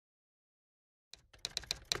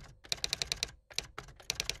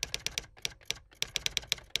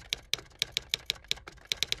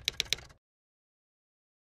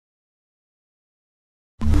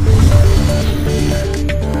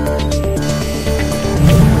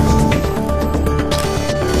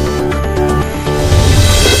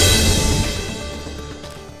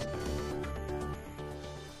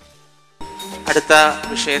അടുത്ത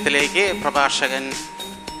വിഷയത്തിലേക്ക് പ്രഭാഷകൻ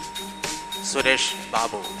സുരേഷ്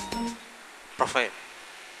ബാബു. പ്രൊഫൈൽ.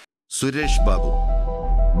 സുരേഷ് ബാബു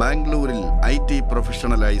ബാംഗ്ലൂരിൽ IT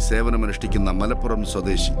പ്രൊഫഷണലായി സേവനമനുഷ്ഠിക്കുന്ന മലപ്പുറം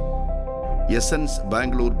സ്വദേശി. എസ്സെൻസ്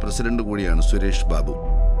ബാംഗ്ലൂർ പ്രസിഡന്റ് കൂടിയാണ് സുരേഷ് ബാബു.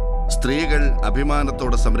 സ്ത്രീകൾ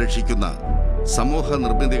അഭിമാനത്തോടെ സംരക്ഷിക്കുന്ന സമൂഹ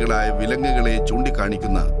നിർമ്മിതികളായ വിലങ്ങുകളെ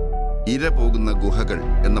ചൂണ്ടിക്കാണിക്കുന്ന ഇര പോകുന്ന ഗുഹകൾ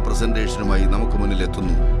എന്ന പ്രസന്റേഷനുമായി നമുക്ക്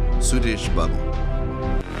മുന്നിലെത്തുന്നു സുരേഷ് ബാബു.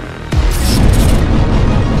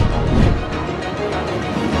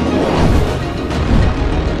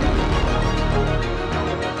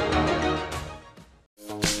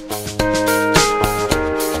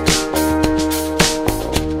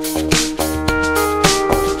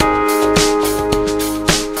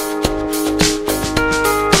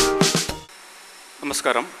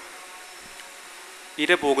 നമസ്കാരം.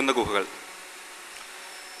 ഇര പോകുന്ന ഗുഹകൾ.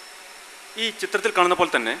 ഈ ചിത്രത്തിൽ കാണുന്ന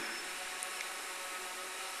പോലെ തന്നെ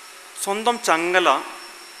സ്വന്തം ചങ്ങല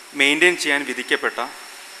മെയിൻറ്റെയിൻ ചെയ്യാൻ വിധിക്കപ്പെട്ട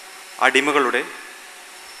അടിമകളുടെ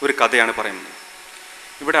ഒരു കഥയാണ് പറയുന്നത്.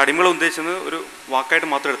 ഇവിടെ അടിമകൾ ഉദ്ദേശിച്ചത് ഒരു വാക്കായിട്ട്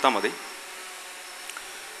മാത്രം എടുത്താൽ മതി.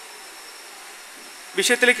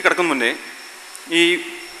 വിഷയത്തിലേക്ക് കിടക്കുന്ന മുന്നേ ഈ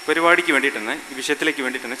പരിപാടിക്ക് വേണ്ടിയിട്ട് തന്നെ, ഈ വിഷയത്തിലേക്ക്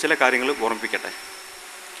വേണ്ടിയിട്ട് തന്നെ ചില കാര്യങ്ങൾ ഓർമ്മിപ്പിക്കട്ടെ.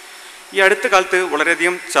 ഈ അടുത്ത കാലത്ത്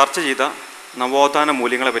വളരെയധികം ചർച്ച ചെയ്ത നവോത്ഥാന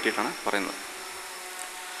മൂല്യങ്ങളെ പറ്റിയിട്ടാണ് പറയുന്നത്.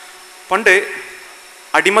 പണ്ട്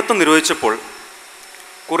അടിമത്തം നിരോധിച്ചപ്പോൾ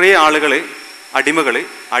കുറേ ആളുകൾ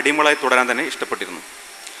അടിമകളായി തുടരാൻ തന്നെ ഇഷ്ടപ്പെട്ടിരുന്നു.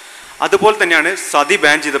 അതുപോലെ തന്നെയാണ് സതി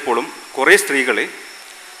ബാൻ ചെയ്തപ്പോഴും കുറേ സ്ത്രീകൾ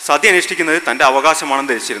സതി അനുഷ്ഠിക്കുന്നത് തൻ്റെ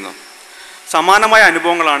അവകാശമാണെന്ന് ധരിച്ചിരുന്നു. സമാനമായ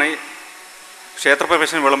അനുഭവങ്ങളാണ്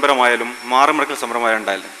ക്ഷേത്രപ്രവേശന വിളംബരമായാലും മാറുമറക്കൽ സമരമായാലും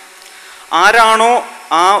ഉണ്ടായാലും. ആരാണോ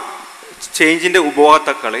ആ ചേഞ്ചിൻ്റെ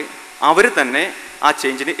ഉപഭോക്താക്കൾ അവർ തന്നെ ആ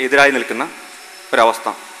ചേഞ്ചിന് എതിരായി നിൽക്കുന്ന ഒരവസ്ഥ.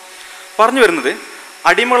 പറഞ്ഞു വരുന്നത്,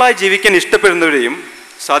 അടിമകളായി ജീവിക്കാൻ ഇഷ്ടപ്പെടുന്നവരെയും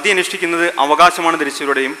സതി അനുഷ്ഠിക്കുന്നത് അവകാശമാണ്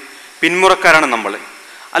ധരിച്ചവരുടെയും പിന്മുറക്കാരാണ് നമ്മൾ.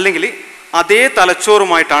 അല്ലെങ്കിൽ അതേ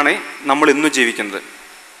തലച്ചോറുമായിട്ടാണ് നമ്മൾ ഇന്നും ജീവിക്കുന്നത്.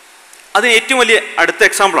 അതിന് ഏറ്റവും വലിയ അടുത്ത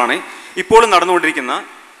എക്സാമ്പിളാണ് ഇപ്പോഴും നടന്നുകൊണ്ടിരിക്കുന്ന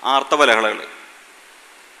ആർത്തവലഹളകൾ.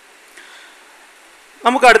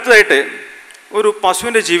 നമുക്ക് അടുത്തതായിട്ട് ഒരു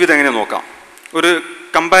പശുവിൻ്റെ ജീവിതം എങ്ങനെ നോക്കാം. ഒരു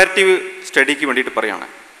കമ്പാരിറ്റീവ് സ്റ്റഡിക്ക് വേണ്ടിയിട്ട് പറയുകയാണ്.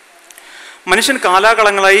 മനുഷ്യൻ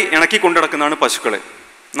കാലാകാലങ്ങളായി ഇണക്കി കൊണ്ടു നടക്കുന്നതാണ് പശുക്കൾ,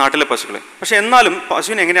 നാട്ടിലെ പശുക്കൾ. പക്ഷെ എന്നാലും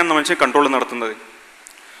പശുവിനെ എങ്ങനെയാണ് മനുഷ്യൻ കൺട്രോൾ നടത്തുന്നത്?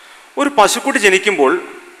 ഒരു പശുക്കുട്ടി ജനിക്കുമ്പോൾ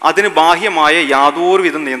അതിന് ബാഹ്യമായ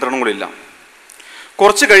യാതൊരുവിധ നിയന്ത്രണങ്ങളില്ല.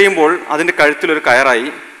 കുറച്ച് കഴിയുമ്പോൾ അതിൻ്റെ കഴുത്തിലൊരു കയറായി,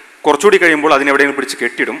 കുറച്ചുകൂടി കഴിയുമ്പോൾ അതിനെവിടെയെങ്കിലും പിടിച്ച്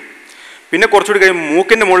കെട്ടിയിടും. പിന്നെ കുറച്ചുകൂടി കഴിയുമ്പോൾ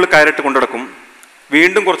മൂക്കിൻ്റെ മുകളിൽ കയറിട്ട് കൊണ്ടുനടക്കും.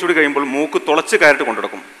 വീണ്ടും കുറച്ചുകൂടി കഴിയുമ്പോൾ മൂക്ക് തുളച്ച് കയറിട്ട്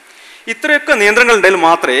കൊണ്ടുനടക്കും. ഇത്രയൊക്കെ നിയന്ത്രണങ്ങൾ ഉണ്ടെങ്കിൽ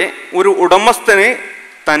മാത്രമേ ഒരു ഉടമസ്ഥന്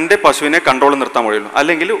തൻ്റെ പശുവിനെ കൺട്രോൾ നിർത്താൻ കഴിയുള്ളൂ.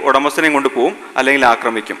 അല്ലെങ്കിൽ ഉടമസ്ഥനെയും കൊണ്ടുപോകും, അല്ലെങ്കിൽ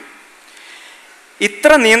ആക്രമിക്കും.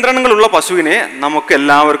 ഇത്ര നിയന്ത്രണങ്ങളുള്ള പശുവിനെ നമുക്ക്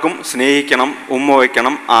എല്ലാവർക്കും സ്നേഹിക്കണം, ഉമ്മ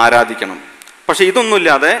വയ്ക്കണം, ആരാധിക്കണം. പക്ഷെ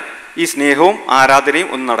ഇതൊന്നുമില്ലാതെ ഈ സ്നേഹവും ആരാധനയും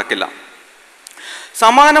ഒന്നും നടക്കില്ല.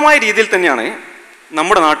 സമാനമായ രീതിയിൽ തന്നെയാണ്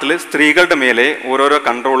നമ്മുടെ നാട്ടിൽ സ്ത്രീകളുടെ മേലെ ഓരോരോ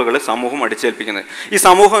കൺട്രോളുകൾ സമൂഹം അടിച്ചേൽപ്പിക്കുന്നത്. ഈ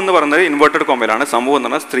സമൂഹം എന്ന് പറയുന്നത് ഇൻവേർട്ടഡ് കോമയിലാണ്. സമൂഹം എന്ന്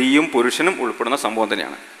പറഞ്ഞാൽ സ്ത്രീയും പുരുഷനും ഉൾപ്പെടുന്ന സംഭവം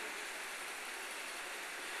തന്നെയാണ്.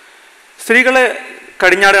 സ്ത്രീകളെ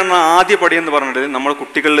കടിഞ്ഞാടുന്ന ആദ്യ പടി എന്ന് പറഞ്ഞിട്ട് നമ്മൾ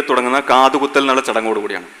കുട്ടികളിൽ തുടങ്ങുന്ന കാതുകുത്തൽ എന്നുള്ള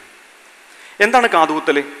ചടങ്ങോടുകൂടിയാണ്. എന്താണ്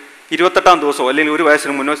കാതുകുത്തൽ? 28ാം ദിവസമോ അല്ലെങ്കിൽ ഒരു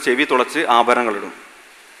വയസ്സിന് മുന്നോ ചെവി തുളച്ച് ആഭരണങ്ങളിടും.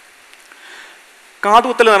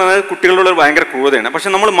 കാതുകുത്തൽ എന്ന് പറയുന്നത് കുട്ടികളുടെ ഭയങ്കര ക്രൂരതയാണ്. പക്ഷെ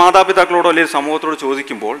നമ്മൾ മാതാപിതാക്കളോടോ അല്ലെങ്കിൽ സമൂഹത്തോട്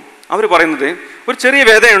ചോദിക്കുമ്പോൾ അവർ പറയുന്നത് ഒരു ചെറിയ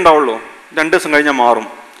വേദന ഉണ്ടാവുള്ളൂ, 2 ദിവസം കഴിഞ്ഞാൽ മാറും.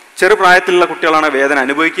 ചെറുപ്രായത്തിലുള്ള കുട്ടികളാണ് വേദന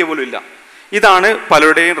അനുഭവിക്കുക പോലും ഇല്ല. ഇതാണ്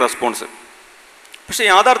പലരുടെയും റെസ്പോൺസ്. പക്ഷെ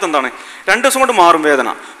യാഥാർത്ഥ്യം എന്താണ്? 2 ദിവസം കൊണ്ട് മാറും വേദന.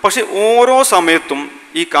 പക്ഷെ ഓരോ സമയത്തും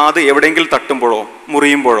ഈ കാത് എവിടെയെങ്കിലും തട്ടുമ്പോഴോ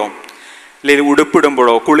മുറിയുമ്പോഴോ അല്ലെങ്കിൽ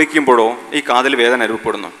ഉടുപ്പിടുമ്പോഴോ കുളിക്കുമ്പോഴോ ഈ കാതിൽ വേദന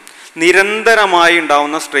അനുഭവപ്പെടുന്നു. നിരന്തരമായി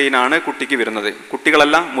ഉണ്ടാവുന്ന സ്ട്രെയിനാണ് കുട്ടിക്ക് വരുന്നത്.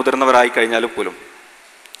 കുട്ടികളല്ല, മുതിർന്നവരായി കഴിഞ്ഞാലും പോലും.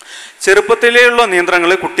 ചെറുപ്പത്തിലുള്ള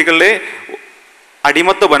നിയന്ത്രണങ്ങൾ കുട്ടികളെ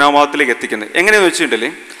അടിമത്ത മനോഭാവത്തിലേക്ക് എത്തിക്കുന്നത്. എങ്ങനെയാണെന്ന്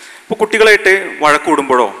വെച്ചിട്ടുണ്ടെങ്കിൽ, ഇപ്പോൾ കുട്ടികളായിട്ട്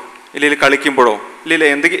വഴക്കൂടുമ്പോഴോ ഇല്ലെങ്കിൽ കളിക്കുമ്പോഴോ ഇല്ലെങ്കിൽ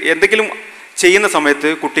എന്തെങ്കിലും ചെയ്യുന്ന സമയത്ത്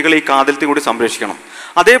കുട്ടികൾ ഈ കാതിലത്തെ കൂടി സംരക്ഷിക്കണം.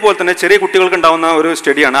 അതേപോലെ തന്നെ ചെറിയ കുട്ടികൾക്ക് ഉണ്ടാകുന്ന ഒരു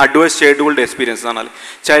സ്റ്റഡിയാണ് അഡ്വേഴ്സ് ചൈൽഡ്ഹുഡ് എക്സ്പീരിയൻസ് എന്നാൽ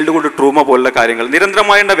ചൈൽഡ്ഹുഡ് ട്രൂമ പോലുള്ള കാര്യങ്ങൾ.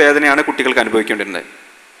 നിരന്തരമായുള്ള വേദനയാണ് കുട്ടികൾക്ക് അനുഭവിക്കേണ്ടിരുന്നത്.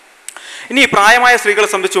 ഇനി പ്രായമായ സ്ത്രീകളെ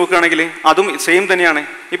സംബന്ധിച്ച് നോക്കുകയാണെങ്കിൽ അതും സെയിം തന്നെയാണ്.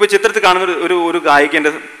 ഇപ്പോൾ ചിത്രത്തിൽ കാണുന്ന ഒരു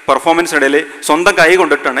ഗായികൻ്റെ പെർഫോമൻസിനിടയിൽ സ്വന്തം കൈ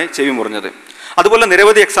കൊണ്ടിട്ടാണ് ചെവി മുറിഞ്ഞത്. അതുപോലെ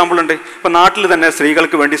നിരവധി എക്സാമ്പിൾ ഉണ്ട്. ഇപ്പോൾ നാട്ടിൽ തന്നെ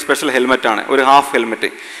സ്ത്രീകൾക്ക് വേണ്ടി സ്പെഷ്യൽ ഹെൽമെറ്റാണ്, ഒരു ഹാഫ് ഹെൽമെറ്റ്.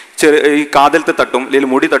 ഈ കാതിലത്തെ തട്ടും അല്ലെങ്കിൽ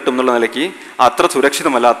മുടി തട്ടും എന്നുള്ള നിലയ്ക്ക് അത്ര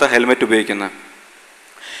സുരക്ഷിതമല്ലാത്ത ഹെൽമെറ്റ് ഉപയോഗിക്കുന്നത്.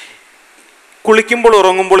 കുളിക്കുമ്പോൾ,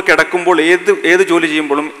 ഉറങ്ങുമ്പോൾ, കിടക്കുമ്പോൾ, ഏത് ജോലി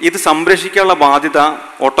ചെയ്യുമ്പോഴും ഇത് സംരക്ഷിക്കാനുള്ള ബാധ്യത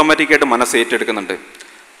ഓട്ടോമാറ്റിക്കായിട്ട് മനസ്സ് ഏറ്റെടുക്കുന്നുണ്ട്.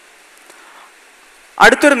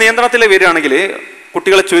 അടുത്തൊരു നിയന്ത്രണത്തിൽ വരികയാണെങ്കിൽ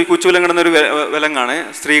കുട്ടികളെ കുച്ചുവിലങ്ങിടുന്ന ഒരു വിലങ്ങാണ്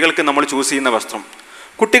സ്ത്രീകൾക്ക് നമ്മൾ ചൂസ് ചെയ്യുന്ന വസ്ത്രം.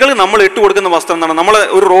 കുട്ടികൾ നമ്മൾ ഇട്ട് കൊടുക്കുന്ന വസ്ത്രം എന്താണ്? നമ്മൾ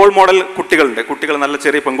ഒരു റോൾ മോഡൽ കുട്ടികളുണ്ട്. കുട്ടികൾ നല്ല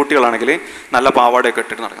ചെറിയ പെൺകുട്ടികളാണെങ്കിൽ നല്ല പാവാടയൊക്കെ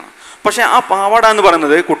ഇട്ടിട്ട് നടക്കണം. പക്ഷേ ആ പാവാട എന്ന്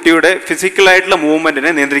പറയുന്നത് കുട്ടിയുടെ ഫിസിക്കലായിട്ടുള്ള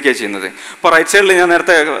മൂവ്മെൻറ്റിനെ നിയന്ത്രിക്കുകയാണ് ചെയ്യുന്നത്. ഇപ്പോൾ റൈറ്റ് സൈഡിൽ ഞാൻ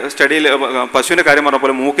നേരത്തെ സ്റ്റഡിയിൽ പശുവിൻ്റെ കാര്യം പറഞ്ഞ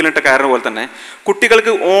പോലെ മൂക്കിലിട്ട കയറിന പോലെ തന്നെ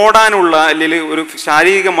കുട്ടികൾക്ക് ഓടാനുള്ള അല്ലെങ്കിൽ ഒരു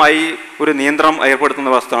ശാരീരികമായി ഒരു നിയന്ത്രണം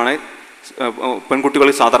ഏർപ്പെടുത്തുന്ന വസ്തുവാണ് പെൺകുട്ടികൾ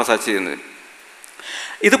സാധാരണ സെർച്ച് ചെയ്യുന്നത്.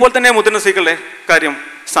 ഇതുപോലെ തന്നെ മുതിർന്ന സ്ത്രീകളുടെ കാര്യം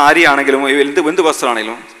സാരി ആണെങ്കിലും എന്ത്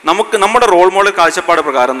വസ്ത്രമാണെങ്കിലും നമ്മുടെ റോൾ മോഡൽ കാഴ്ചപ്പാട്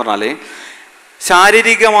പ്രകാരം എന്ന് പറഞ്ഞാൽ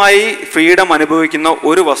ശാരീരികമായി ഫ്രീഡം അനുഭവിക്കുന്ന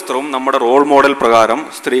ഒരു വസ്ത്രവും നമ്മുടെ റോൾ മോഡൽ പ്രകാരം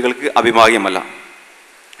സ്ത്രീകൾക്ക് അഭിഭാജ്യമല്ല.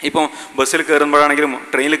 ഇപ്പം ബസ്സിൽ കയറുമ്പോഴാണെങ്കിലും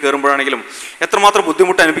ട്രെയിനിൽ കയറുമ്പോഴാണെങ്കിലും എത്രമാത്രം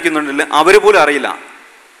ബുദ്ധിമുട്ട് അനുഭവിക്കുന്നുണ്ടെങ്കിൽ അവർ പോലും അറിയില്ല.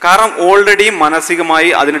 കാരണം ഓൾറെഡി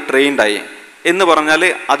മാനസികമായി അതിന് ട്രെയിൻഡായി എന്ന് പറഞ്ഞാൽ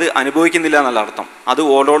അത് അനുഭവിക്കുന്നില്ല എന്നല്ല അർത്ഥം. അത്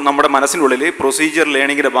ഓരോ നമ്മുടെ മനസ്സിനുള്ളിൽ പ്രൊസീജിയർ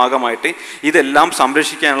ലേണിങ്ങിൻ്റെ ഭാഗമായിട്ട് ഇതെല്ലാം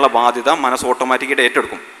സംരക്ഷിക്കാനുള്ള ബാധ്യത മനസ്സ് ഓട്ടോമാറ്റിക്കായിട്ട്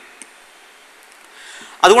ഏറ്റെടുക്കും.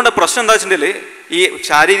 അതുകൊണ്ട് പ്രശ്നം എന്താ വെച്ചിട്ടുണ്ടെങ്കിൽ ഈ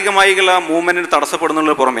ശാരീരികമായുള്ള മൂവ്മെൻറ്റിന്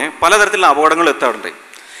തടസ്സപ്പെടുന്നതിന് പുറമെ പലതരത്തിലുള്ള അപകടങ്ങൾ എത്താറുണ്ട്.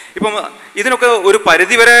 ഇപ്പം ഇതിനൊക്കെ ഒരു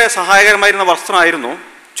പരിധിവരെ സഹായകരമായിരുന്ന വസ്ത്രമായിരുന്നു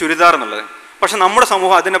ചുരിദാർ എന്നുള്ളത്. പക്ഷെ നമ്മുടെ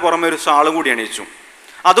സമൂഹം അതിൻ്റെ പുറമെ ഒരു ഷാളും കൂടി അണിയിച്ചു.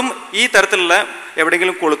 അതും ഈ തരത്തിലുള്ള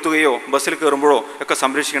എവിടെയെങ്കിലും കൊളുത്തുകയോ ബസ്സിൽ കയറുമ്പോഴോ ഒക്കെ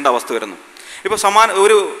സംരക്ഷിക്കേണ്ട അവസ്ഥ വരുന്നു. ഇപ്പോൾ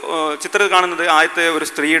ഒരു ചിത്രത്തിൽ കാണുന്നത് ആദ്യത്തെ ഒരു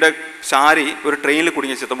സ്ത്രീയുടെ സാരി ഒരു ട്രെയിനിൽ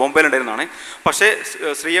കുടുങ്ങിയ ചിത്രം ബോംബെയിലുണ്ടായിരുന്നതാണ്. പക്ഷേ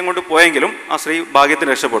സ്ത്രീ അങ്ങോട്ട് പോയെങ്കിലും ആ സ്ത്രീ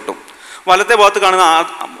ഭാഗ്യത്തിന് രക്ഷപ്പെട്ടു. വലത്തെ ഭാഗത്ത് കാണുന്ന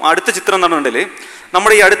അടുത്ത ചിത്രം എന്ന് പറഞ്ഞിട്ടുണ്ടെങ്കിൽ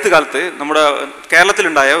നമ്മുടെ ഈ അടുത്ത കാലത്ത് നമ്മുടെ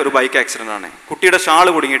കേരളത്തിലുണ്ടായ ഒരു ബൈക്ക് ആക്സിഡൻ്റ് ആണ്. കുട്ടിയുടെ ഷാള്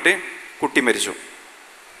കുടുങ്ങിയിട്ട് കുട്ടി മരിച്ചു.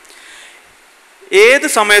 ഏത്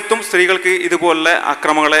സമയത്തും സ്ത്രീകൾക്ക് ഇതുപോലുള്ള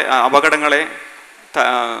അപകടങ്ങളെ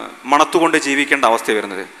മണത്തുകൊണ്ട് ജീവിക്കേണ്ട അവസ്ഥ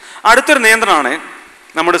വരുന്നത്. അടുത്തൊരു നിയന്ത്രണമാണ്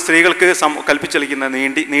നമ്മുടെ സ്ത്രീകൾക്ക് കൽപ്പിച്ചളിക്കുന്ന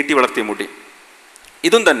നീട്ടി വളർത്തിയ മുടി.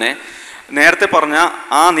 ഇതും തന്നെ നേരത്തെ പറഞ്ഞ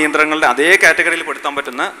ആ നിയന്ത്രണങ്ങളുടെ അതേ കാറ്റഗറിയിൽ പെടുത്താൻ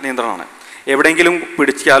പറ്റുന്ന നിയന്ത്രണമാണ്. എവിടെയെങ്കിലും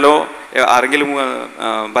പിടിച്ചാലോ ആരെങ്കിലും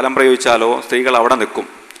ബലം പ്രയോഗിച്ചാലോ സ്ത്രീകൾ അവിടെ നിൽക്കും.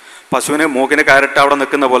 പശുവിന് മൂക്കിന് കയറിട്ട് അവിടെ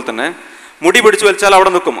നിൽക്കുന്ന പോലെ തന്നെ മുടി പിടിച്ചു വലിച്ചാൽ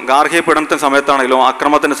അവിടെ നിൽക്കും. ഗാർഹിക പീഡനത്തിൻ്റെ സമയത്താണെങ്കിലോ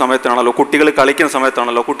അക്രമത്തിൻ്റെ സമയത്താണല്ലോ, കുട്ടികൾ കളിക്കുന്ന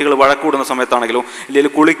സമയത്താണല്ലോ, കുട്ടികൾ വഴക്കൂടുന്ന സമയത്താണെങ്കിലോ,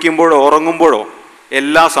 ഇല്ലെങ്കിൽ കുളിക്കുമ്പോഴോ ഉറങ്ങുമ്പോഴോ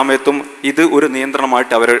എല്ലാ സമയത്തും ഇത് ഒരു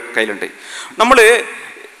നിയന്ത്രണമായിട്ട് അവരുടെ കയ്യിലുണ്ട്. നമ്മൾ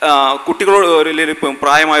കുട്ടികളോട് ഇപ്പം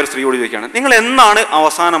പ്രായമായൊരു സ്ത്രീയോട് ചോദിക്കുകയാണ്, നിങ്ങൾ എന്നാണ്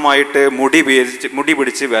അവസാനമായിട്ട് മുടി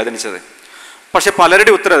പിടിച്ച് വേദനിച്ചത്? പക്ഷെ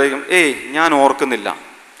പലരുടെ ഉത്തരവാദിക്കും ഞാൻ ഓർക്കുന്നില്ല.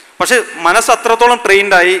 പക്ഷെ മനസ്സ് അത്രത്തോളം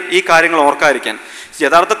ട്രെയിൻഡായി ഈ കാര്യങ്ങൾ ഓർക്കാതിരിക്കാൻ.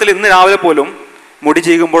 യഥാർത്ഥത്തിൽ ഇന്ന് രാവിലെ പോലും മുടി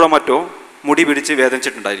ചീകുമ്പോഴോ മറ്റോ മുടി പിടിച്ച്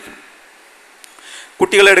വേദനിച്ചിട്ടുണ്ടായിരിക്കും.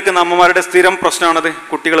 കുട്ടികളെടുക്കുന്ന അമ്മമാരുടെ സ്ഥിരം പ്രശ്നമാണത്.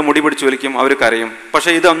 കുട്ടികൾ മുടി പിടിച്ച് വലിക്കും, അവർ കരയും.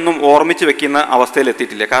 പക്ഷേ ഇതൊന്നും ഓർമ്മിച്ച് വെക്കുന്ന അവസ്ഥയിൽ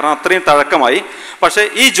എത്തിയിട്ടില്ല. കാരണം അത്രയും തഴക്കമായി. പക്ഷേ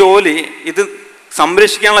ഈ ജോലി ഇത്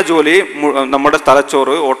സംരക്ഷിക്കാനുള്ള ജോലി നമ്മുടെ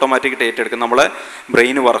തലച്ചോറ് ഓട്ടോമാറ്റിക്കായിട്ട് ഏറ്റെടുക്കും. നമ്മളെ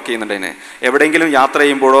ബ്രെയിന് വർക്ക് ചെയ്യുന്നുണ്ടതിന്. എവിടെയെങ്കിലും യാത്ര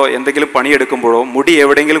ചെയ്യുമ്പോഴോ എന്തെങ്കിലും പണിയെടുക്കുമ്പോഴോ മുടി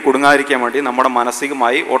എവിടെയെങ്കിലും കുടുങ്ങാതിരിക്കാൻ വേണ്ടി നമ്മുടെ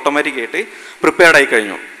മാനസികമായി ഓട്ടോമാറ്റിക്കായിട്ട് പ്രിപ്പയർഡായി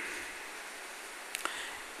കഴിഞ്ഞു.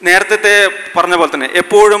 നേരത്തെ പറഞ്ഞ പോലെ തന്നെ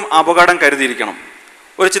എപ്പോഴും അപകടം കരുതിയിരിക്കണം.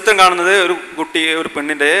 ഒരു ചിത്രം കാണുന്നത് ഒരു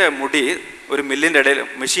പെണ്ണിൻ്റെ മുടി ഒരു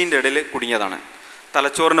മെഷീൻ്റെ ഇടയിൽ കുടുങ്ങിയതാണ്.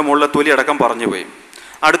 തലച്ചോറിൻ്റെ മുകളിലെ തൊലി അടക്കം പറഞ്ഞു പോയി.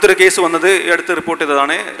 അടുത്തൊരു കേസ് വന്നത് അടുത്ത് റിപ്പോർട്ട്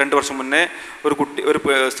ചെയ്തതാണ്. 2 വർഷം മുന്നേ ഒരു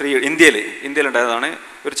സ്ത്രീ ഇന്ത്യയിലുണ്ടായതാണ്.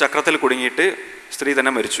 ഒരു ചക്രത്തിൽ കുടുങ്ങിയിട്ട് സ്ത്രീ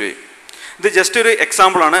തന്നെ മരിച്ചുപോയി. ഇത് ജസ്റ്റ് ഒരു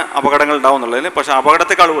എക്സാമ്പിളാണ് അപകടങ്ങൾ ഉണ്ടാവുന്നുള്ളതിന്. പക്ഷേ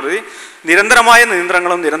അപകടത്തെക്കാൾ കൂടുതൽ നിരന്തരമായ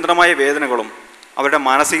നിയന്ത്രണങ്ങളും നിരന്തരമായ വേദനകളും അവരുടെ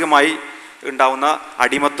മാനസികമായി ഉണ്ടാവുന്ന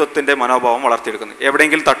അടിമത്വത്തിൻ്റെ മനോഭാവം വളർത്തിയെടുക്കുന്നു.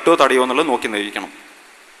 എവിടെയെങ്കിലും തട്ടോ തടയോ എന്നുള്ളത് നോക്കി നിരീക്കണം.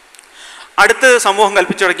 അടുത്ത് സമൂഹം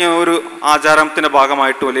കൽപ്പിച്ചടക്കിയ ഒരു ആചാരത്തിൻ്റെ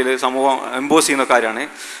ഭാഗമായിട്ട് വലിയ സമൂഹം എംബോസ് ചെയ്യുന്ന കാര്യമാണ്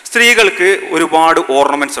സ്ത്രീകൾക്ക് ഒരുപാട്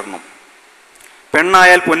ഓർണമെൻറ്റ്സ് ഇടണം.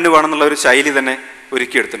 പെണ്ണായാൽ പൊന്ന് വേണമെന്നുള്ള ഒരു ശൈലി തന്നെ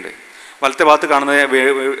ഒരുക്കിയെടുത്തിട്ടുണ്ട്. വലത്തെ ഭാഗത്ത് കാണുന്നത്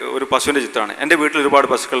ഒരു പശുവിൻ്റെ ചിത്രമാണ്. എൻ്റെ വീട്ടിൽ ഒരുപാട്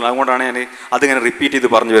പശുക്കളുണ്ട്. അതുകൊണ്ടാണ് ഞാൻ അതിങ്ങനെ റിപ്പീറ്റ് ചെയ്ത്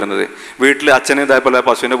പറഞ്ഞു വരുന്നത്. വീട്ടിൽ അച്ഛന് ഇതേപോലെ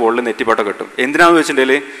പശുവിൻ്റെ മുകളിൽ നെറ്റിപ്പട്ട കെട്ടും. എന്തിനാണെന്ന്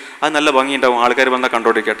വെച്ചിട്ടുണ്ടെങ്കിൽ അത് നല്ല ഭംഗിയുണ്ടാവും, ആൾക്കാർ വന്നാൽ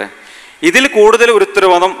കണ്ടോണ്ടിരിക്കട്ടെ. ഇതിൽ കൂടുതൽ ഒരു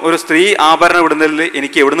ഉത്തരവാദം ഒരു സ്ത്രീ ആഭരണം ഇടുന്നതിൽ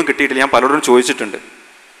എനിക്ക് എവിടെ നിന്നും കിട്ടിയിട്ടില്ല. ഞാൻ പലരോടും ചോദിച്ചിട്ടുണ്ട്.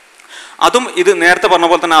 അതും ഇത് നേരത്തെ പറഞ്ഞ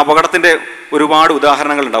പോലെ തന്നെ അപകടത്തിൻ്റെ ഒരുപാട്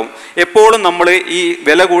ഉദാഹരണങ്ങൾ ഉണ്ടാവും. എപ്പോഴും നമ്മൾ ഈ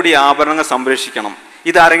വില കൂടിയ ആഭരണങ്ങൾ സംരക്ഷിക്കണം.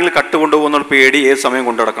 ഇതാരെങ്കിലും കട്ടുകൊണ്ടുപോകുന്നുള്ള പേടി ഏത് സമയം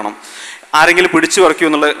കൊണ്ടു നടക്കണം. ആരെങ്കിലും പിടിച്ചു പറിക്കൂ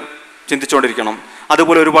എന്നുള്ളത് ചിന്തിച്ചുകൊണ്ടിരിക്കണം.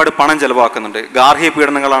 അതുപോലെ ഒരുപാട് പണം ചിലവാക്കുന്നുണ്ട്. ഗാർഹിക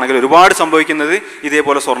പീഡനങ്ങളാണെങ്കിൽ ഒരുപാട് സംഭവിക്കുന്നത്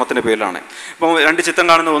ഇതേപോലെ സ്വർണത്തിൻ്റെ പേരിലാണ്. ഇപ്പം 2 ചിത്രം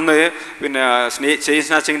കാണുന്ന ഒന്ന് ചെയിൻ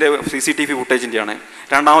സ്നാച്ചിങ്ങിൻ്റെ CCTV ഫുട്ടേജിൻ്റെയാണ്.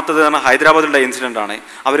 രണ്ടാമത്തത് ഹൈദരാബാദിലുള്ള ഇൻസിഡൻ്റാണ്.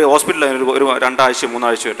 അവർ ഹോസ്പിറ്റലിൽ ഒരു 2 ആഴ്ച 3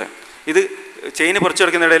 ആഴ്ചയായിട്ട് ഇത് ചെയിന്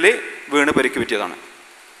പറിച്ചെടുക്കുന്നിടയിൽ വീണ് പരിക്ക് പറ്റിയതാണ്.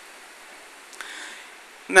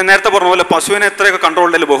 നേരത്തെ പറഞ്ഞ പോലെ പശുവിനെ എത്രയൊക്കെ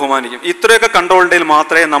കൺട്രോളിൽ ബഹുമാനിക്കും, ഇത്രയൊക്കെ കൺട്രോളിൽ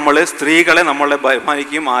മാത്രമേ നമ്മൾ സ്ത്രീകളെ നമ്മളെ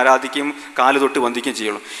ബഹുമാനിക്കുകയും ആരാധിക്കുകയും കാല് തൊട്ട് വന്ദിക്കുകയും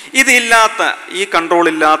ചെയ്യുള്ളൂ. ഇതില്ലാത്ത ഈ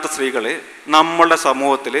കൺട്രോളില്ലാത്ത സ്ത്രീകൾ നമ്മളുടെ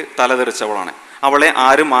സമൂഹത്തിൽ തലതെറിച്ചവളാണ്. അവളെ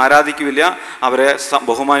ആരും ആരാധിക്കില്ല, അവരെ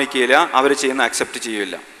ബഹുമാനിക്കുകയില്ല, അവർ ചെയ്യുന്ന അക്സെപ്റ്റ്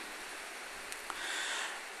ചെയ്യില്ല.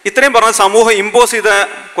 ഇത്രയും പറഞ്ഞ സമൂഹം ഇമ്പോസ് ചെയ്ത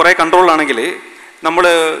കുറേ കൺട്രോളാണെങ്കിൽ നമ്മൾ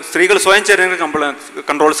സ്ത്രീകൾ സ്വയം ചേരുന്ന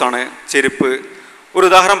കൺട്രോൾസാണ് ചെരുപ്പ്. ഒരു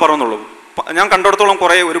ഉദാഹരണം പറഞ്ഞുള്ളൂ. ഞാൻ കണ്ടിടത്തോളം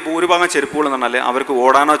കുറേ ഒരു ഭൂരിഭാഗം ചെരുപ്പുകൾ എന്ന് പറഞ്ഞാൽ അവർക്ക്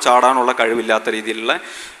ഓടാനോ ചാടാനോ ഉള്ള കഴിവില്ലാത്ത രീതിയിലുള്ള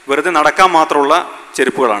വെറുതെ നടക്കാൻ മാത്രമുള്ള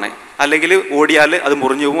ചെരുപ്പുകളാണ്. അല്ലെങ്കിൽ ഓടിയാൽ അത്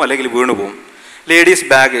മുറിഞ്ഞു പോകും, അല്ലെങ്കിൽ വീണു പോകും. ലേഡീസ്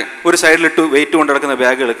ബാഗ്, ഒരു സൈഡിലിട്ട് വെയിറ്റ് കൊണ്ട് നടക്കുന്ന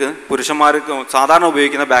ബാഗുകൾക്ക് പുരുഷന്മാർക്ക് സാധാരണ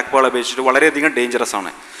ഉപയോഗിക്കുന്ന ബാക്ക് പാൾ അപേക്ഷിച്ചിട്ട് വളരെയധികം ഡേഞ്ചറസ്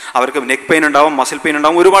ആണ്. അവർക്ക് നെക്ക് പെയിൻ ഉണ്ടാവും, മസിൽ പെയിൻ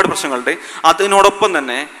ഉണ്ടാവും, ഒരുപാട് പ്രശ്നങ്ങളുണ്ട്. അതിനോടൊപ്പം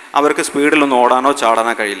തന്നെ അവർക്ക് സ്പീഡിലൊന്നും ഓടാനോ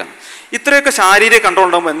ചാടാനോ കഴിയില്ല. ഇത്രയൊക്കെ ശാരീരിക കൺട്രോൾ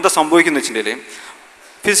ഉണ്ടാകുമ്പോൾ എന്താ സംഭവിക്കുന്നത് വെച്ചിട്ടുണ്ടെങ്കിൽ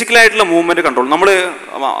ഫിസിക്കലായിട്ടുള്ള മൂവ്മെൻറ്റ് കൺട്രോൾ. നമ്മൾ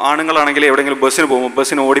ആണുങ്ങളാണെങ്കിൽ എവിടെയെങ്കിലും ബസ്സിന് പോകുമ്പോൾ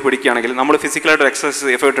ബസ്സിന് ഓടി പിടിക്കുകയാണെങ്കിൽ നമ്മൾ ഫിസിക്കലായിട്ട്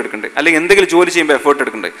എക്സസൈസ് എഫേർട്ട് എടുക്കുന്നുണ്ട്, അല്ലെങ്കിൽ എന്തെങ്കിലും ജോലി ചെയ്യുമ്പോൾ എഫേർട്ട്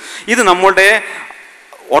എടുക്കുന്നുണ്ട്. ഇത് നമ്മുടെ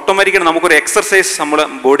ഓട്ടോമാറ്റിക്കായിട്ട് നമുക്കൊരു എക്സർസൈസ് നമ്മുടെ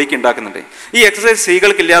ബോഡിക്ക് ഉണ്ടാക്കുന്നുണ്ട്. ഈ എക്സസൈസ്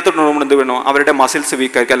സ്ത്രീകൾക്ക് ഇല്ലാത്തതുകൊണ്ട് എന്ത് വേണോ അവരുടെ മസിൽസ്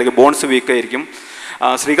വീക്കായിരിക്കും, അല്ലെങ്കിൽ ബോൺസ് വീക്കായിരിക്കും.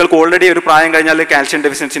 സ്ത്രീകൾക്ക് ഓൾറെഡി ഒരു പ്രായം കഴിഞ്ഞാൽ കാൽഷ്യം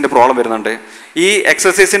ഡെഫിഷ്യൻസിൻ്റെ പ്രോബ്ലം വരുന്നുണ്ട്. ഈ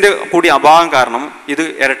എക്സസൈസിൻ്റെ കൂടി അഭാവം കാരണം ഇത്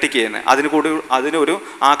ഇരട്ടിക്ക് ചെയ്യുന്നത്. അതിനൊരു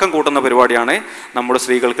ആക്കം കൂട്ടുന്ന പരിപാടിയാണ് നമ്മുടെ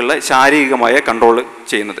സ്ത്രീകൾക്കുള്ള ശാരീരികമായ കൺട്രോൾ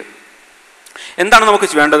ചെയ്യുന്നത്. എന്താണ് നമുക്ക്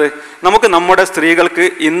വേണ്ടത്? നമുക്ക് നമ്മുടെ സ്ത്രീകൾക്ക്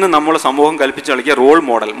ഇന്ന് നമ്മൾ സമൂഹം കൽപ്പിച്ച് നൽകിയ റോൾ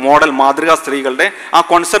മോഡൽ മാതൃകാ സ്ത്രീകളുടെ ആ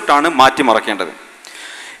കോൺസെപ്റ്റാണ് മാറ്റിമറിക്കേണ്ടത്.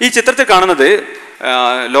 ഈ ചിത്രത്തിൽ കാണുന്നത്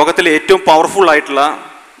ലോകത്തിലെ ഏറ്റവും പവർഫുൾ ആയിട്ടുള്ള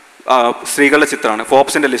സ്ത്രീകളുടെ ചിത്രമാണ്.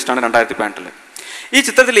 ഫോബ്സിൻ്റെ ലിസ്റ്റാണ് 2018. ഈ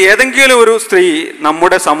ചിത്രത്തിൽ ഏതെങ്കിലും ഒരു സ്ത്രീ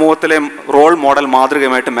നമ്മുടെ സമൂഹത്തിലെ റോൾ മോഡൽ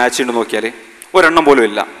മാതൃകയുമായിട്ട് മാച്ച് ചെയ്ത് നോക്കിയാൽ ഒരെണ്ണം പോലും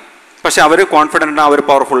ഇല്ല. പക്ഷെ അവർ കോൺഫിഡൻ്റ്, അവർ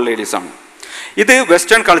പവർഫുൾ ലേഡീസാണ്. ഇത്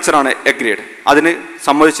വെസ്റ്റേൺ കൾച്ചറാണ്, എഗ്രീഡ്, അതിന്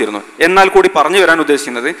സമ്മതിച്ചിരുന്നു. എന്നാൽ കൂടി പറഞ്ഞു വരാൻ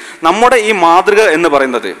ഉദ്ദേശിക്കുന്നത് നമ്മുടെ ഈ മാതൃക എന്ന്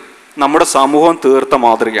പറയുന്നത് നമ്മുടെ സമൂഹം തീർത്ത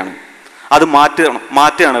മാതൃകയാണ്. അത്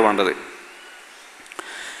മാറ്റുകയാണ് വേണ്ടത്.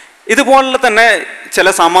 ഇതുപോലെ തന്നെ ചില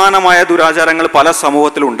സമാനമായ ദുരാചാരങ്ങൾ പല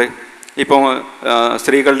സമൂഹത്തിലുണ്ട്. ഇപ്പോൾ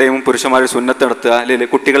സ്ത്രീകളുടെയും പുരുഷന്മാരുടെയും സുന്നത്തെടുത്തുക, അല്ലെങ്കിൽ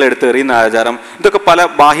കുട്ടികളെ എടുത്ത് എറിയുന്ന ആചാരം, ഇതൊക്കെ പല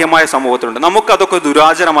ബാഹ്യമായ സമൂഹത്തിലുണ്ട്. നമുക്കതൊക്കെ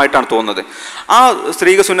ദുരാചാരമായിട്ടാണ് തോന്നുന്നത്. ആ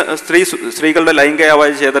സ്ത്രീകളുടെ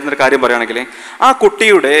ലൈംഗികവാചേതനത്തിൻ്റെ കാര്യം പറയുകയാണെങ്കിൽ ആ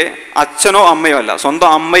കുട്ടിയുടെ അച്ഛനോ അമ്മയോ അല്ല, സ്വന്തം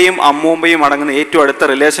അമ്മയും അമ്മൂമ്മയും അടങ്ങുന്ന ഏറ്റവും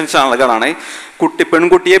അടുത്ത റിലേഷൻസ് ആളുകളാണ്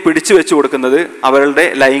പെൺകുട്ടിയെ പിടിച്ചു വെച്ച് കൊടുക്കുന്നത് അവരുടെ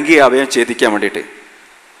ലൈംഗിക അവയം ഛേദിക്കാൻ വേണ്ടിയിട്ട്.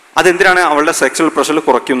 അതെന്തിനാണ്? അവളുടെ സെക്സ്വൽ പ്രഷർ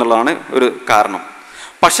കുറയ്ക്കും എന്നുള്ളതാണ് ഒരു കാരണം.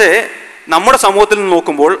 പക്ഷേ നമ്മുടെ സമൂഹത്തിൽ നിന്ന്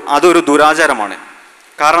നോക്കുമ്പോൾ അതൊരു ദുരാചാരമാണ്.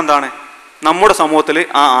 കാരണം എന്താണ്? നമ്മുടെ സമൂഹത്തിൽ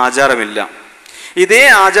ആ ആചാരമില്ല. ഇതേ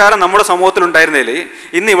ആചാരം നമ്മുടെ സമൂഹത്തിൽ ഉണ്ടായിരുന്നതിൽ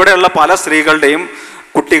ഇന്ന് ഇവിടെയുള്ള പല സ്ത്രീകളുടെയും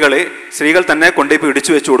സ്ത്രീകൾ തന്നെ കൊണ്ടുപോയി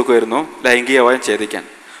പിടിച്ചു വെച്ച് കൊടുക്കുമായിരുന്നു ലൈംഗികമായി ഛേദിക്കാൻ.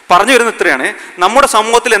 പറഞ്ഞു വരുന്നത് ഇത്രയാണ്, നമ്മുടെ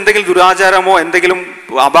സമൂഹത്തിൽ എന്തെങ്കിലും ദുരാചാരമോ എന്തെങ്കിലും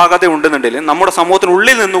അപാകത ഉണ്ടെന്നുണ്ടെങ്കിൽ നമ്മുടെ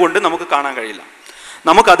സമൂഹത്തിനുള്ളിൽ നിന്നുകൊണ്ട് നമുക്ക് കാണാൻ കഴിയില്ല.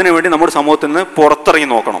 നമുക്കതിനു വേണ്ടി നമ്മുടെ സമൂഹത്തിൽ നിന്ന് പുറത്തിറങ്ങി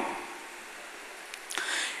നോക്കണം.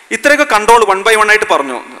 ഇത്രയൊക്കെ കൺട്രോൾ 1 by 1 ആയിട്ട്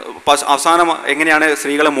പറഞ്ഞു. അവസാനം എങ്ങനെയാണ്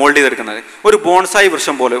സ്ത്രീകളെ മോൾഡ് ചെയ്തെടുക്കുന്നത്? ഒരു ബോൺസായി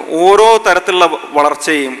വൃക്ഷം പോലെ ഓരോ തരത്തിലുള്ള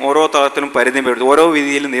വളർച്ചയും ഓരോ തരത്തിലും പരിധിയും ഓരോ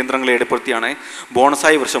രീതിയിലും നിയന്ത്രണങ്ങൾ ഏർപ്പെടുത്തിയാണ്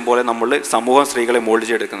ബോൺസായി വൃക്ഷം പോലെ നമ്മൾ സമൂഹം സ്ത്രീകളെ മോൾഡ്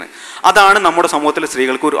ചെയ്തെടുക്കുന്നത്. അതാണ് നമ്മുടെ സമൂഹത്തിലെ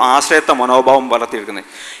സ്ത്രീകൾക്ക് ഒരു ആശ്രയത്വ മനോഭാവം വളർത്തിയെടുക്കുന്നത്.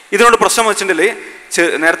 ഇതിനോട് പ്രശ്നം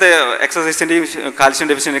വെച്ചിട്ടുണ്ടെങ്കിൽ നേരത്തെ എക്സസൈസിൻ്റെയും കാൽഷ്യം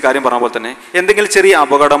ഡെഫിഷ്യൻ്റെയും കാര്യം പറഞ്ഞ പോലെ തന്നെ എന്തെങ്കിലും ചെറിയ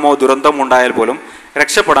അപകടമോ ദുരന്തമോ ഉണ്ടായാൽ പോലും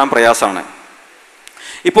രക്ഷപ്പെടാൻ പ്രയാസമാണ്.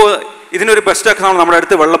 ഇപ്പോൾ ഇതിനൊരു ബെസ്റ്റ് എക്സാമ്പിൾ നമ്മുടെ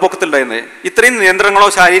അടുത്ത് വെള്ളപ്പൊക്കത്തിലുണ്ടായിരുന്നത്. ഇത്രയും നിയന്ത്രണങ്ങളോ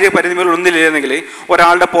ശാരീരിക പരിമിതികളോ ഒന്നുമില്ലായിരുന്നെങ്കിൽ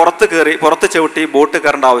ഒരാളുടെ പുറത്ത് ചവിട്ടി ബോട്ട്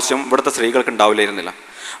കയറേണ്ട ആവശ്യം ഇവിടുത്തെ സ്ത്രീകൾക്ക് ഉണ്ടാവില്ലായിരുന്നില്ല.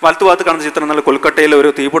 വലത്തു ഭാഗത്ത് കാണുന്ന ചിത്രം എന്നാൽ കൊൽക്കട്ടയിൽ ഒരു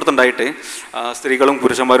തീപിടുത്തുണ്ടായിട്ട് സ്ത്രീകളും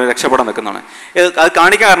പുരുഷന്മാരും രക്ഷപ്പെടാൻ നിൽക്കുന്നതാണ്. അത്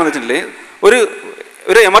കാണിക്കാൻ കാരണം എന്ന് വെച്ചിട്ടുണ്ടെങ്കിൽ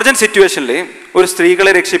ഒരു എമർജൻസി സിറ്റുവേഷനിൽ ഒരു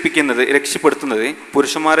സ്ത്രീകളെ രക്ഷപ്പെടുത്തുന്നത്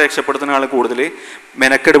പുരുഷന്മാരെ രക്ഷപ്പെടുത്തുന്നതിനേക്കാൾ കൂടുതൽ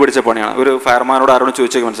മെനക്കെട് പിടിച്ച പണിയാണ്. ഒരു ഫയർമാനോട് ആരോടും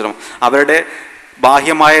ചോദിച്ചൊക്കെ മനസ്സിലാവും. അവരുടെ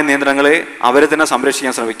ബാഹ്യമായ നിയന്ത്രണങ്ങൾ അവർ തന്നെ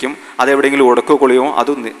സംരക്ഷിക്കാൻ ശ്രമിക്കും. അതെവിടെയെങ്കിലും ഒടുക്കോ കൊള്ളിയോ അത്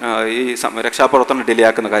ഈ രക്ഷാപ്രവർത്തനം ഡിലേ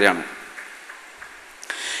ആക്കുന്ന കാര്യമാണ്.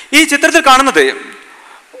 ഈ ചിത്രത്തിൽ കാണുന്നത്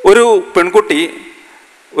ഒരു പെൺകുട്ടി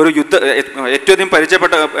ഒരു ഏറ്റവും അധികം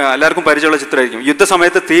എല്ലാവർക്കും പരിചയമുള്ള ചിത്രമായിരിക്കും.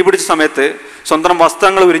 യുദ്ധസമയത്ത് തീ പിടിച്ച സമയത്ത് സ്വന്തം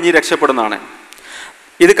വസ്ത്രങ്ങൾ ഉരിഞ്ഞ് രക്ഷപ്പെടുന്നതാണ്.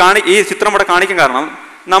 ഈ ചിത്രം ഇവിടെ കാണിക്കാൻ കാരണം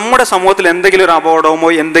നമ്മുടെ സമൂഹത്തിൽ എന്തെങ്കിലും ഒരു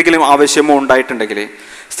അപകടമോ എന്തെങ്കിലും ആവശ്യമോ ഉണ്ടായിട്ടുണ്ടെങ്കിൽ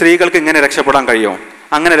സ്ത്രീകൾക്ക് ഇങ്ങനെ രക്ഷപ്പെടാൻ കഴിയുമോ?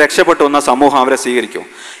 അങ്ങനെ രക്ഷപ്പെട്ടു വന്ന സമൂഹം അവരെ സ്വീകരിക്കും.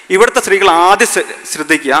 ഇവിടുത്തെ സ്ത്രീകൾ ആദ്യം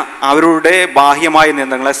ശ്രദ്ധിക്കുക, അവരുടെ ബാഹ്യമായ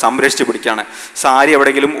നിയന്ത്രണങ്ങളെ സംരക്ഷിച്ച് പിടിക്കുകയാണ്. സാരി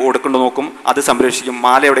എവിടെയെങ്കിലും കൊടുക്കൊണ്ട് നോക്കും, അത് സംരക്ഷിക്കും.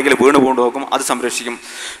 മാല എവിടെയെങ്കിലും വീണ് കൊണ്ട് നോക്കും, അത് സംരക്ഷിക്കും.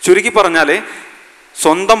 ചുരുക്കി പറഞ്ഞാൽ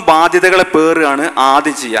സ്വന്തം ബാധ്യതകളെ പേറുകയാണ്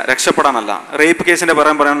ആദ്യം ചെയ്യുക, രക്ഷപ്പെടാനല്ല. റേപ്പ് കേസിൻ്റെ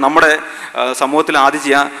പറയാൻ നമ്മുടെ സമൂഹത്തിൽ ആദ്യം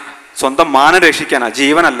ചെയ്യുക സ്വന്തം മാനം രക്ഷിക്കാനാണ്,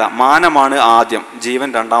 ജീവനല്ല. മാനമാണ് ആദ്യം, ജീവൻ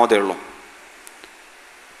രണ്ടാമതേ ഉള്ളൂ.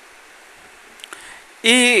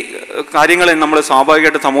 ഈ കാര്യങ്ങൾ നമ്മൾ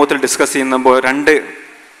സ്വാഭാവികമായിട്ട് സമൂഹത്തിൽ ഡിസ്കസ് ചെയ്യുമ്പോൾ 2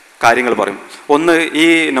 കാര്യങ്ങൾ പറയും. ഒന്ന് ഈ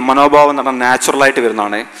മനോഭാവം എന്ന് പറഞ്ഞാൽ നാച്ചുറലായിട്ട്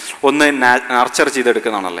വരുന്നതാണ്, ഒന്ന് നർച്ചർ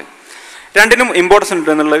ചെയ്തെടുക്കുന്നതാണല്ലേ. രണ്ടിനും ഇമ്പോർട്ടൻസ് ഉണ്ട്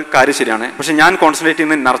എന്നുള്ള കാര്യം ശരിയാണ്. പക്ഷെ ഞാൻ കോൺസെൻട്രേറ്റ്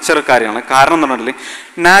ചെയ്യുന്നത് നർച്ചർ കാര്യമാണ്. കാരണം എന്ന് പറഞ്ഞാൽ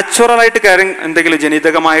നാച്ചുറലായിട്ട് കാര്യം എന്തെങ്കിലും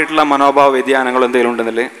ജനിതകമായിട്ടുള്ള മനോഭാവ വ്യതിയാനങ്ങൾ എന്തെങ്കിലും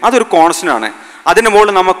ഉണ്ടെന്നില്ല, അതൊരു കോൺസ്റ്റൻ്റ് ആണ്. അതിന്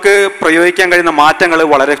മുകളിൽ നമുക്ക് പ്രയോഗിക്കാൻ കഴിയുന്ന മാറ്റങ്ങൾ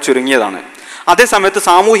വളരെ ചുരുങ്ങിയതാണ്. അതേസമയത്ത്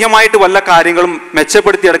സാമൂഹ്യമായിട്ട് വല്ല കാര്യങ്ങളും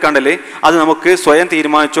മെച്ചപ്പെടുത്തിയെടുക്കാണ്ടല്ലേ അത് നമുക്ക് സ്വയം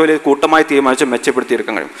തീരുമാനിച്ചോ അല്ലെങ്കിൽ കൂട്ടമായി തീരുമാനിച്ചോ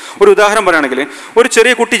മെച്ചപ്പെടുത്തിയെടുക്കാൻ കഴിയും. ഒരു ഉദാഹരണം പറയുകയാണെങ്കിൽ, ഒരു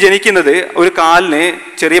ചെറിയ കുട്ടി ജനിക്കുന്നത് ഒരു കാലിന്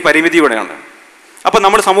ചെറിയ പരിമിതിയോടെയാണ്. അപ്പം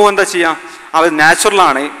നമ്മുടെ സമൂഹം എന്താ ചെയ്യുക? അത്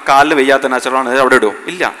നാച്ചുറലാണ്, കാലിൽ വയ്യാത്ത നാച്ചുറലാണ്, അവിടെ ഇടുമോ?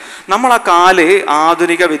 ഇല്ല. നമ്മൾ ആ കാല്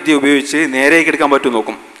ആധുനിക വിദ്യ ഉപയോഗിച്ച് നേരേക്ക് എടുക്കാൻ പറ്റും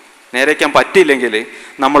നോക്കും. നേരേക്കാൻ പറ്റിയില്ലെങ്കിൽ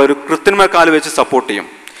നമ്മളൊരു കൃത്രിമ കാല് വെച്ച് സപ്പോർട്ട് ചെയ്യും.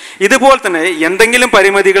 ഇതുപോലെ തന്നെ എന്തെങ്കിലും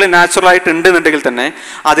പരിമിതികൾ നാച്ചുറലായിട്ട് ഉണ്ടെന്നുണ്ടെങ്കിൽ തന്നെ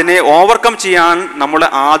അതിനെ ഓവർകം ചെയ്യാൻ നമ്മൾ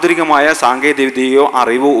ആധുനികമായ സാങ്കേതികവിദ്യയോ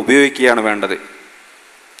അറിവോ ഉപയോഗിക്കുകയാണ് വേണ്ടത്.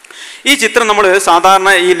 ഈ ചിത്രം നമ്മൾ സാധാരണ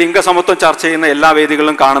ഈ ലിംഗസമത്വം ചർച്ച ചെയ്യുന്ന എല്ലാ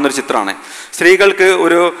വേദികളിലും കാണുന്നൊരു ചിത്രമാണ്. സ്ത്രീകൾക്ക്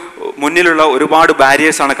ഒരു മുന്നിലുള്ള ഒരുപാട്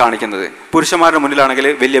ബാരിയേഴ്സാണ് കാണിക്കുന്നത്. പുരുഷന്മാരുടെ മുന്നിലാണെങ്കിൽ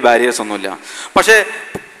വലിയ ബാരിയേഴ്സ് ഒന്നുമില്ല. പക്ഷേ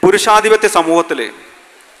പുരുഷാധിപത്യ സമൂഹത്തിൽ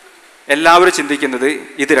എല്ലാവരും ചിന്തിക്കുന്നത്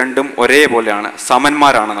ഇത് രണ്ടും ഒരേപോലെയാണ്,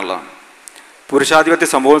 സമന്മാരാണെന്നുള്ളതാണ്. പുരുഷാധിപത്യ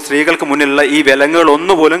സമൂഹം സ്ത്രീകൾക്ക് മുന്നിലുള്ള ഈ വിലങ്ങുകൾ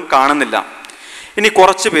ഒന്നുപോലും കാണുന്നില്ല. ഇനി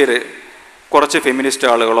കുറച്ച് ഫെമിനിസ്റ്റ്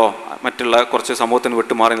ആളുകളോ മറ്റുള്ള കുറച്ച് സമൂഹത്തിന്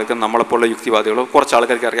വിട്ടുമാറി നിൽക്കുന്ന നമ്മളെപ്പോലുള്ള യുക്തിവാദികളോ കുറച്ച്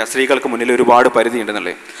ആൾക്കാർക്ക് അറിയാം സ്ത്രീകൾക്ക് മുന്നിൽ ഒരുപാട് പരിധി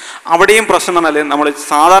ഉണ്ടെന്നല്ലേ. അവിടെയും പ്രശ്നം എന്ന് പറഞ്ഞാൽ നമ്മൾ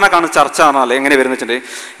സാധാരണ കാണുന്ന ചർച്ച പറഞ്ഞാൽ എങ്ങനെ വരുന്ന വെച്ചിട്ടുണ്ടെങ്കിൽ,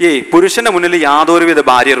 ഈ പുരുഷൻ്റെ മുന്നിൽ യാതൊരുവിധ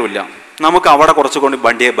ബാരിയറും ഇല്ല, നമുക്ക് അവിടെ കുറച്ചുകൊണ്ട്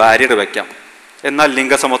വണ്ടിയെ ബാരിയർ വെക്കാം, എന്നാൽ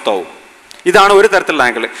ലിംഗസമത്വവും. ഇതാണ് ഒരു തരത്തിലുള്ള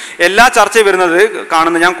ആംഗിൾ. എല്ലാ ചർച്ചയും വരുന്നത്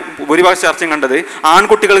കാണുന്ന ഞാൻ ഭൂരിഭാഗം ചർച്ചയും കണ്ടത്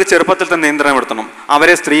ആൺകുട്ടികൾക്ക് ചെറുപ്പത്തിൽ തന്നെ നിയന്ത്രണം എടുത്തണം,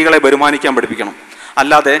 അവരെ സ്ത്രീകളെ ബഹുമാനിക്കാൻ പഠിപ്പിക്കണം,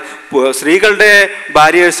 അല്ലാതെ സ്ത്രീകളുടെ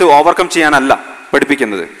ബാരിയേഴ്സ് ഓവർകം ചെയ്യാനല്ല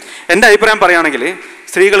പഠിപ്പിക്കുന്നത്. എൻ്റെ അഭിപ്രായം പറയുകയാണെങ്കിൽ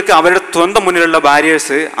സ്ത്രീകൾക്ക് അവരുടെ സ്വന്തം മുന്നിലുള്ള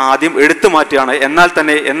ബാരിയേഴ്സ് ആദ്യം എടുത്തു മാറ്റുകയാണ്.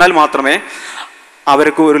 എന്നാൽ മാത്രമേ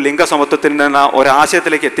അവർക്ക് ഒരു ലിംഗസമത്വത്തിൻ്റെ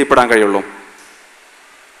ഒരാശയത്തിലേക്ക് എത്തിപ്പെടാൻ കഴിയുള്ളൂ.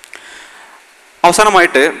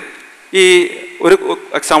 അവസാനമായിട്ട് ഈ ഒരു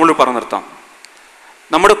എക്സാമ്പിൾ പറഞ്ഞു നിർത്താം.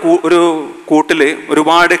 നമ്മുടെ ഒരു കൂട്ടിൽ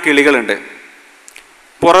ഒരുപാട് കിളികളുണ്ട്,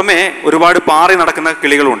 പുറമെ ഒരുപാട് പാറി നടക്കുന്ന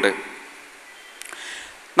കിളികളുമുണ്ട്.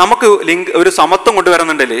 നമുക്ക് ഒരു സമത്വം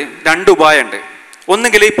കൊണ്ടുവരുന്നുണ്ടെങ്കിൽ രണ്ട് ഉപായമുണ്ട്.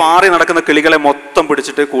 ഒന്നുകിൽ ഈ പാറി നടക്കുന്ന കിളികളെ മൊത്തം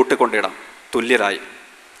പിടിച്ചിട്ട് കൂട്ടിക്കൊണ്ടിടാം തുല്യരായി.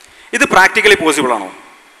 ഇത് പ്രാക്ടിക്കലി പോസിബിൾ ആണോ?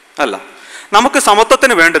 അല്ല. നമുക്ക്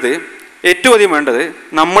സമത്വത്തിന് വേണ്ടത്, ഏറ്റവും അധികം വേണ്ടത്,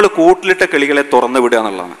 നമ്മൾ കൂട്ടിലിട്ട കിളികളെ തുറന്നു വിടുക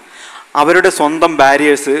എന്നുള്ളതാണ്. അവരുടെ സ്വന്തം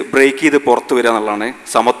ബാരിയേഴ്സ് ബ്രേക്ക് ചെയ്ത് പുറത്തു വരിക എന്നുള്ളതാണ്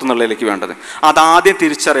സമത്വം എന്നുള്ളതിലേക്ക് വേണ്ടത്. അതാദ്യം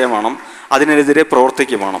തിരിച്ചറിയാൻ വേണം, അതിനെതിരെ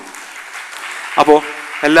പ്രവർത്തിക്കുകയും വേണം. അപ്പോൾ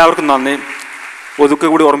എല്ലാവർക്കും നന്ദി. ഒതുക്കെ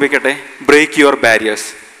കൂടി ഓർമ്മിക്കട്ടെ, break your barriers.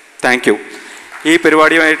 Thank you. ഈ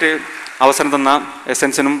പരിപാടിയുമായിട്ട് അവസരം തന്ന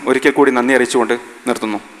എസെൻസിനും ഒരിക്കൽ കൂടി നന്ദി അറിയിച്ചുകൊണ്ട്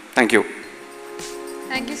നിർത്തുന്നു. Thank you.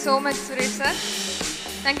 Thank you so much, Suresh sir.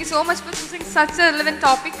 Thank you so much for choosing such a relevant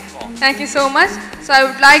topic. Thank you so much. So I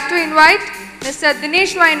would like to invite Mr.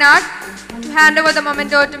 Dinesh Wainad to hand over the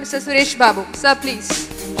memento to Mr. Suresh Babu. Sir, please.